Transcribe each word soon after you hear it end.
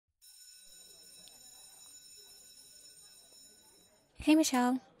Hey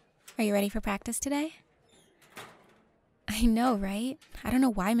Michelle, are you ready for practice today? I know, right? I don't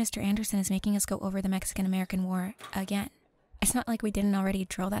know why Mr. Anderson is making us go over the Mexican-American War again. It's not like we didn't already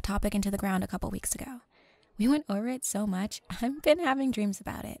drill that topic into the ground a couple weeks ago. We went over it so much, I've been having dreams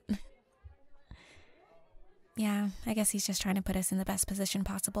about it. Yeah, I guess he's just trying to put us in the best position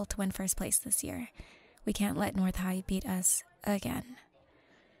possible to win first place this year. We can't let North High beat us again.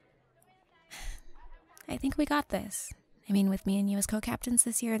 I think we got this. I mean, with me and you as co-captains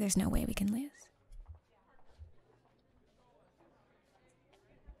this year, there's no way we can lose.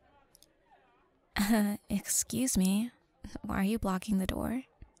 Excuse me? Why are you blocking the door?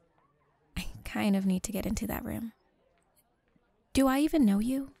 I kind of need to get into that room. Do I even know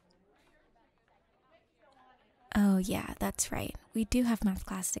you? Oh yeah, that's right. We do have math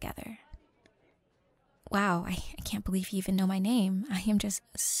class together. Wow, I can't believe you even know my name. I am just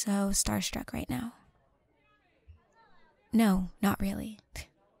so starstruck right now. No, not really.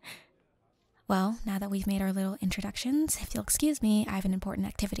 Well, now that we've made our little introductions, if you'll excuse me, I have an important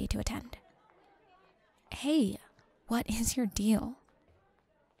activity to attend. Hey, what is your deal?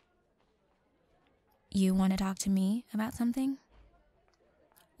 You want to talk to me about something?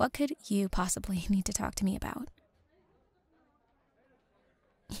 What could you possibly need to talk to me about?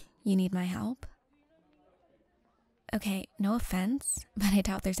 You need my help? Okay, no offense, but I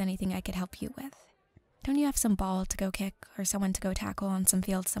doubt there's anything I could help you with. Don't you have some ball to go kick or someone to go tackle on some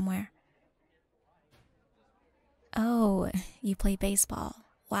field somewhere? Oh, you play baseball.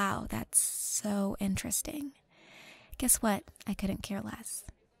 Wow, that's so interesting. Guess what? I couldn't care less.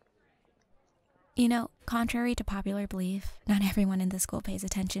 You know, contrary to popular belief, not everyone in this school pays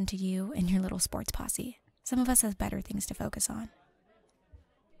attention to you and your little sports posse. Some of us have better things to focus on.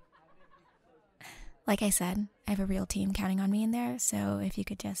 Like I said, I have a real team counting on me in there, so if you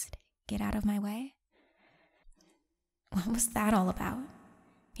could just get out of my way. What was that all about?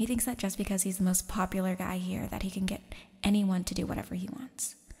 He thinks that just because he's the most popular guy here that he can get anyone to do whatever he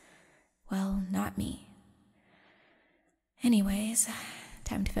wants. Well, not me. Anyways,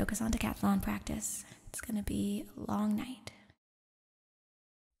 time to focus on decathlon practice. It's gonna be a long night.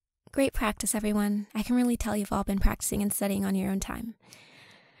 Great practice, everyone. I can really tell you've all been practicing and studying on your own time.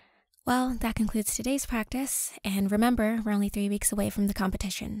 Well, that concludes today's practice, and remember, we're only 3 weeks away from the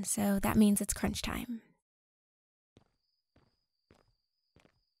competition, so that means it's crunch time.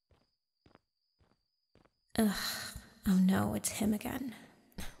 Ugh, oh no, it's him again.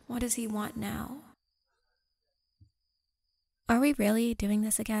 What does he want now? Are we really doing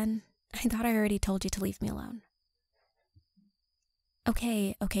this again? I thought I already told you to leave me alone.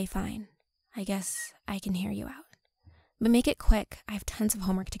 Okay, fine. I guess I can hear you out. But make it quick. I have tons of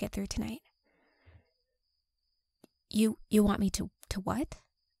homework to get through tonight. You want me to what?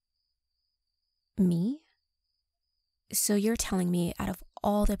 Me? So you're telling me out of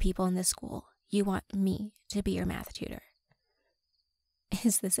all the people in this school, you want me to be your math tutor?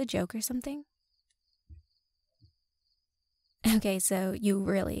 Is this a joke or something? Okay, so you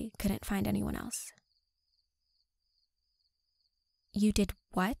really couldn't find anyone else. You did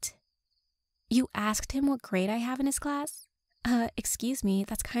what? You asked him what grade I have in his class? Excuse me,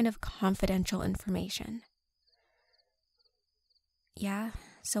 that's kind of confidential information. Yeah,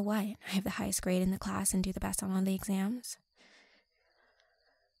 so what? I have the highest grade in the class and do the best on all the exams?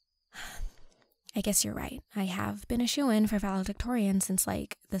 I guess you're right. I have been a shoo-in for valedictorian since,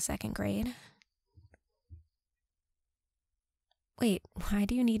 like, the 2nd grade. Wait, why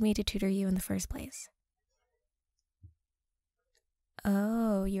do you need me to tutor you in the first place?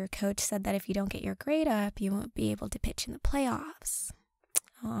 Oh, your coach said that if you don't get your grade up, you won't be able to pitch in the playoffs.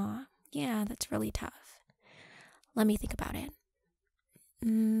 Aw, yeah, that's really tough. Let me think about it.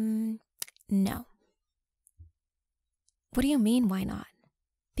 No. What do you mean, why not?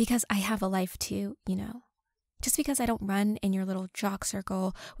 Because I have a life too, you know. Just because I don't run in your little jock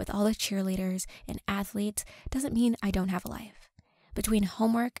circle with all the cheerleaders and athletes doesn't mean I don't have a life. Between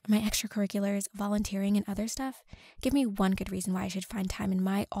homework, my extracurriculars, volunteering, and other stuff, give me one good reason why I should find time in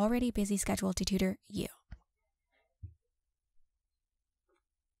my already busy schedule to tutor you.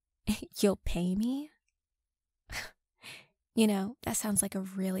 You'll pay me? You know, that sounds like a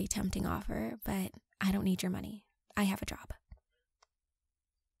really tempting offer, but I don't need your money. I have a job.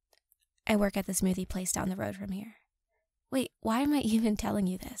 I work at the smoothie place down the road from here. Wait, why am I even telling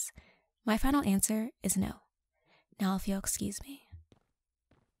you this? My final answer is no. Now if you'll excuse me.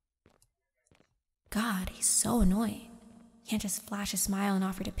 God, he's so annoying. Can't just flash a smile and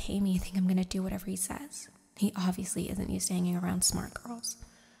offer to pay me and think I'm gonna do whatever he says. He obviously isn't used to hanging around smart girls.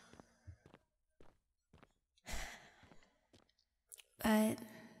 But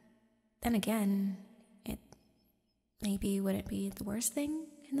then again, maybe wouldn't be the worst thing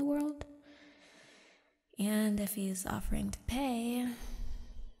in the world. And if he's offering to pay,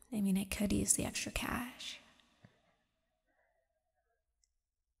 I mean, I could use the extra cash.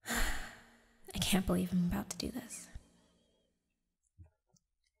 I can't believe I'm about to do this.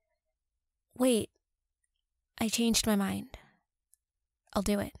 Wait, I changed my mind. I'll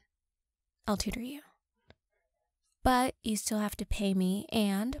do it. I'll tutor you. But you still have to pay me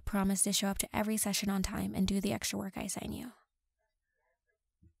and promise to show up to every session on time and do the extra work I assign you.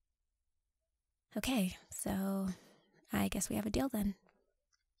 Okay, so I guess we have a deal then.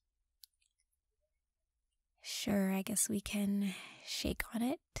 Sure, I guess we can shake on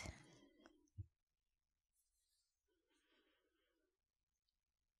it.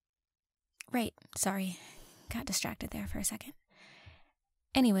 Right, sorry. Got distracted there for a second.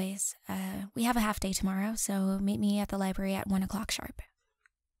 Anyways, we have a half day tomorrow, so meet me at the library at 1 o'clock sharp.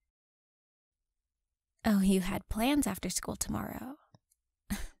 Oh, you had plans after school tomorrow.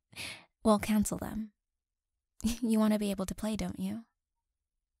 Well, cancel them. You want to be able to play, don't you?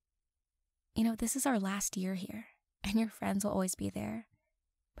 You know, this is our last year here, and your friends will always be there,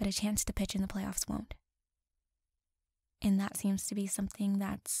 but a chance to pitch in the playoffs won't. And that seems to be something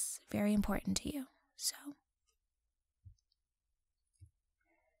that's very important to you, so.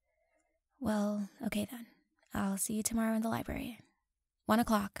 Well, okay then. I'll see you tomorrow in the library. 1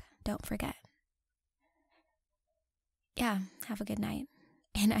 o'clock, don't forget. Yeah, have a good night.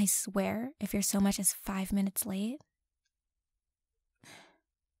 And I swear, if you're so much as 5 minutes late...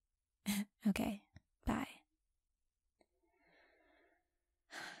 Okay, bye.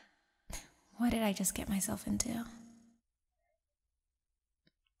 What did I just get myself into?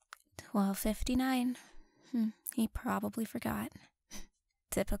 12:59. He probably forgot.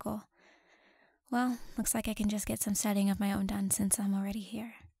 Typical. Well, looks like I can just get some studying of my own done since I'm already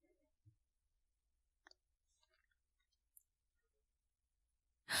here.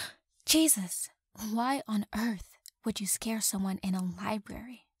 Jesus! Why on earth would you scare someone in a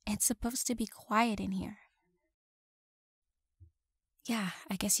library? It's supposed to be quiet in here. Yeah,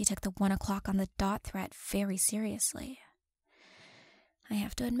 I guess you took the 1 o'clock on the dot threat very seriously. I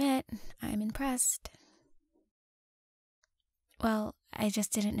have to admit, I'm impressed. Well, I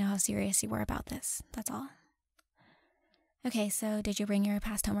just didn't know how serious you were about this, that's all. Okay, so did you bring your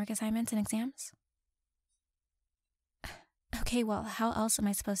past homework assignments and exams? Okay, well, how else am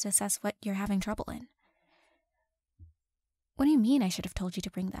I supposed to assess what you're having trouble in? What do you mean I should have told you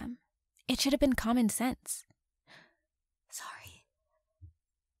to bring them? It should have been common sense. Sorry.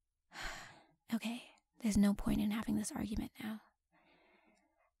 Okay, there's no point in having this argument now.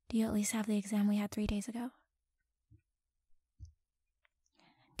 Do you at least have the exam we had 3 days ago?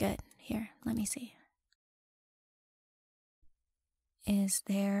 Good. Here, let me see. Is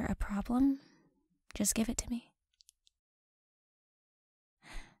there a problem? Just give it to me.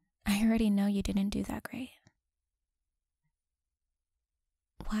 I already know you didn't do that great.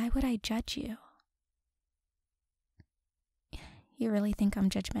 Why would I judge you? You really think I'm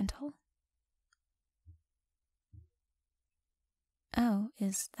judgmental? Oh,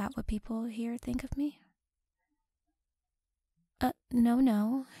 is that what people here think of me?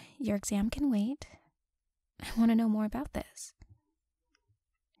 No. Your exam can wait. I want to know more about this.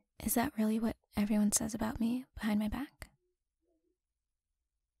 Is that really what everyone says about me behind my back?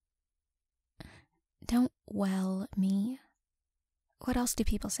 Don't well me. What else do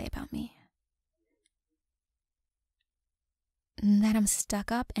people say about me? That I'm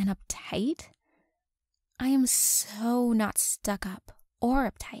stuck up and uptight? I am so not stuck up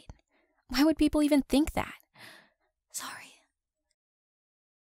or uptight. Why would people even think that? Sorry.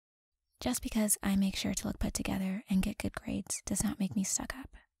 Just because I make sure to look put together and get good grades does not make me stuck up.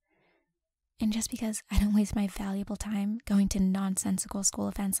 And just because I don't waste my valuable time going to nonsensical school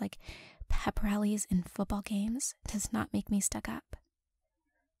events like pep rallies and football games does not make me stuck up.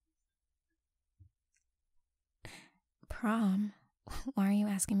 Prom? Why are you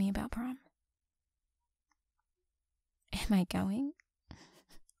asking me about prom? Am I going?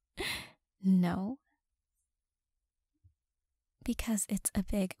 No. Because it's a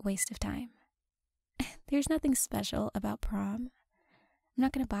big waste of time. There's nothing special about prom. I'm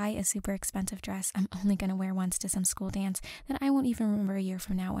not going to buy a super expensive dress I'm only going to wear once to some school dance that I won't even remember a year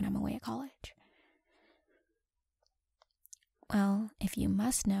from now when I'm away at college. Well, if you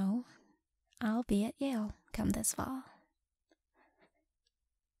must know, I'll be at Yale come this fall.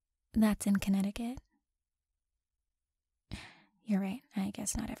 That's in Connecticut. You're right, I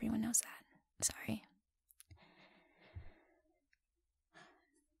guess not everyone knows that. Sorry.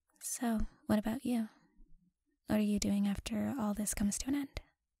 So, what about you? What are you doing after all this comes to an end?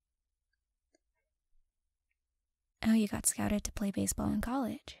 Oh, you got scouted to play baseball in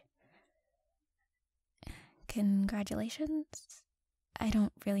college. Congratulations. I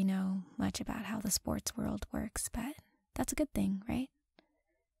don't really know much about how the sports world works, but that's a good thing, right?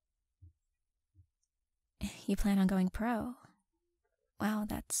 You plan on going pro. Wow,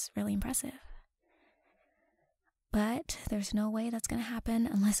 that's really impressive. But there's no way that's gonna happen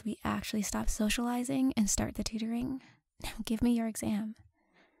unless we actually stop socializing and start the tutoring. Now give me your exam.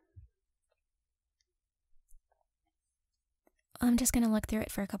 I'm just gonna look through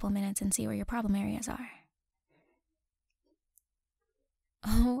it for a couple minutes and see where your problem areas are.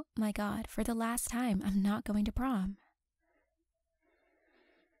 Oh my god, for the last time, I'm not going to prom.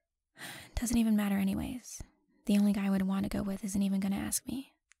 Doesn't even matter anyways. The only guy I would want to go with isn't even gonna ask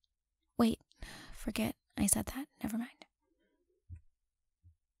me. Wait, forget I said that. Never mind.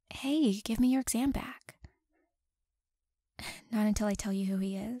 Hey, give me your exam back. Not until I tell you who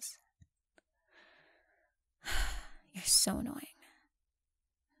he is. You're so annoying.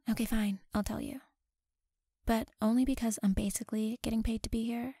 Okay, fine, I'll tell you. But only because I'm basically getting paid to be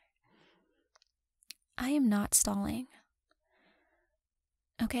here. I am not stalling.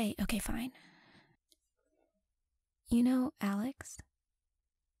 Okay, fine. You know Alex?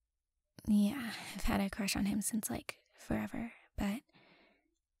 Yeah, I've had a crush on him since, like, forever, but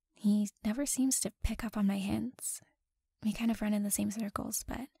he never seems to pick up on my hints. We kind of run in the same circles,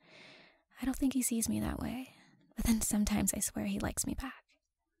 but I don't think he sees me that way. But then sometimes I swear he likes me back.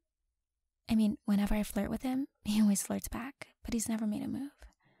 I mean, whenever I flirt with him, he always flirts back, but he's never made a move.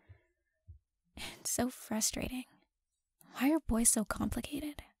 It's so frustrating. Why are boys so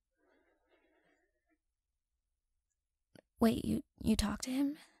complicated? Wait, you talk to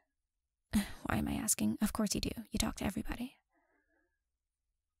him? Why am I asking? Of course you do. You talk to everybody.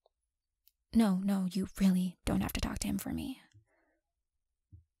 No, you really don't have to talk to him for me.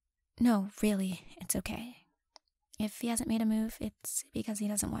 No, really, it's okay. If he hasn't made a move, it's because he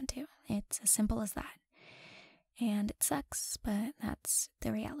doesn't want to. It's as simple as that. And it sucks, but that's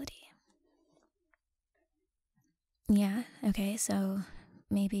the reality. Yeah, okay, so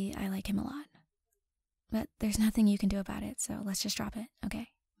maybe I like him a lot. But there's nothing you can do about it, so let's just drop it, okay?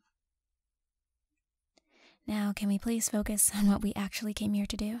 Now, can we please focus on what we actually came here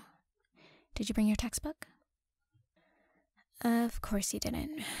to do? Did you bring your textbook? Of course you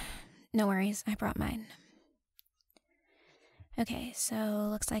didn't. No worries, I brought mine. Okay, so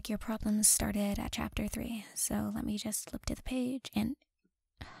looks like your problems started at chapter 3, so let me just flip to the page and...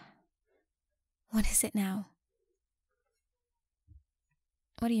 What is it now?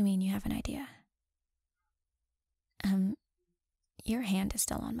 What do you mean you have an idea? Your hand is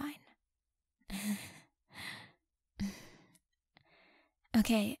still on mine.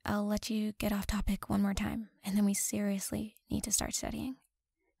 Okay, I'll let you get off topic one more time, and then we seriously need to start studying.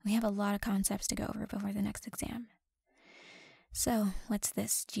 We have a lot of concepts to go over before the next exam. So, what's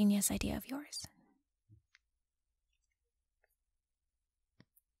this genius idea of yours?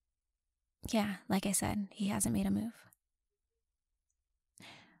 Yeah, like I said, he hasn't made a move.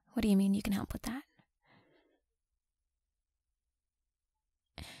 What do you mean you can help with that?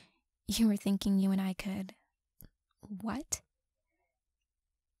 You were thinking you and I could... What?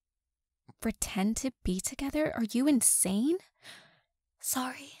 Pretend to be together? Are you insane?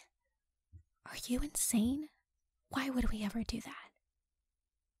 Sorry. Are you insane? Why would we ever do that?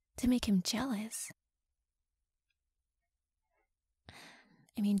 To make him jealous?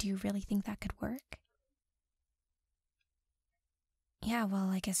 I mean, do you really think that could work? Yeah, well,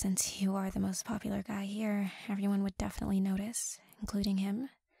 I guess since you are the most popular guy here, everyone would definitely notice, including him.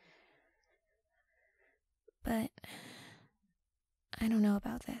 But I don't know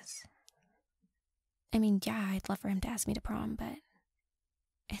about this. I mean, yeah, I'd love for him to ask me to prom, but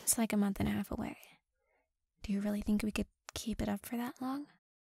it's like a month and a half away. Do you really think we could keep it up for that long?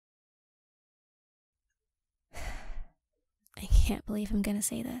 I can't believe I'm gonna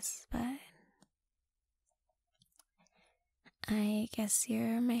say this, but I guess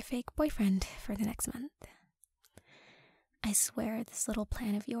you're my fake boyfriend for the next month. I swear this little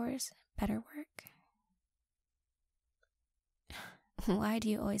plan of yours better work. Why do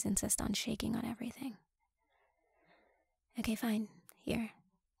you always insist on shaking on everything? Okay, fine. Here.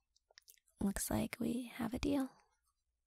 Looks like we have a deal.